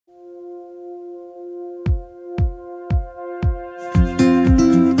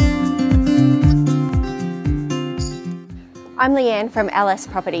I'm Leanne from LS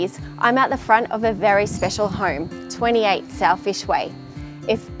Properties. I'm at the front of a very special home, 28 Sailfish Way.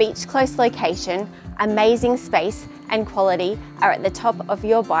 If beach close location, amazing space and quality are at the top of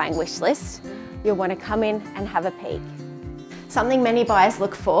your buying wish list, you'll want to come in and have a peek. Something many buyers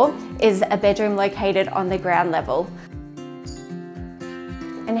look for is a bedroom located on the ground level.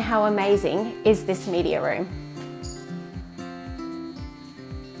 And how amazing is this media room?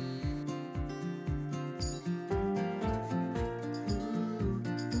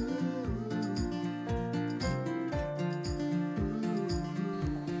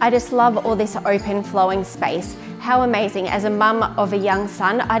 I just love all this open flowing space. How amazing. As a mum of a young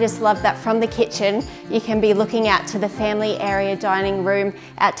son, I just love that from the kitchen you can be looking out to the family area, dining room,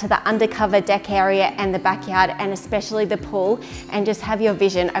 out to the undercover deck area and the backyard, and especially the pool, and just have your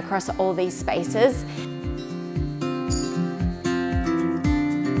vision across all these spaces.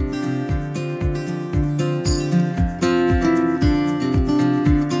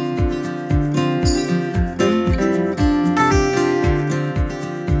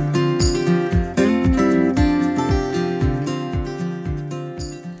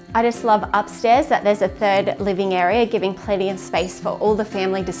 I just love upstairs that there's a third living area, giving plenty of space for all the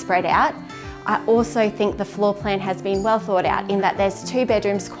family to spread out. I also think the floor plan has been well thought out in that there's 2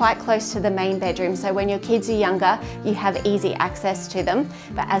 bedrooms quite close to the main bedroom, so when your kids are younger you have easy access to them,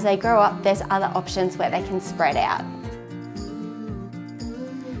 but as they grow up there's other options where they can spread out.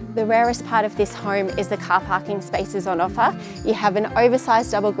 The rarest part of this home is the car parking spaces on offer. You have an oversized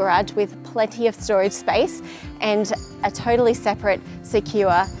double garage with plenty of storage space and a totally separate,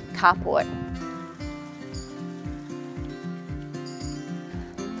 secure carport.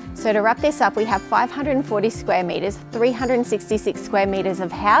 So to wrap this up, we have 540 square metres, 366 square metres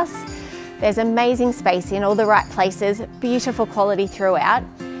of house. There's amazing space in all the right places, beautiful quality throughout.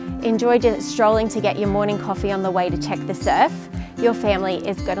 Enjoy just strolling to get your morning coffee on the way to check the surf. Your family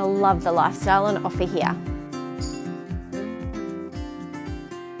is going to love the lifestyle on offer here.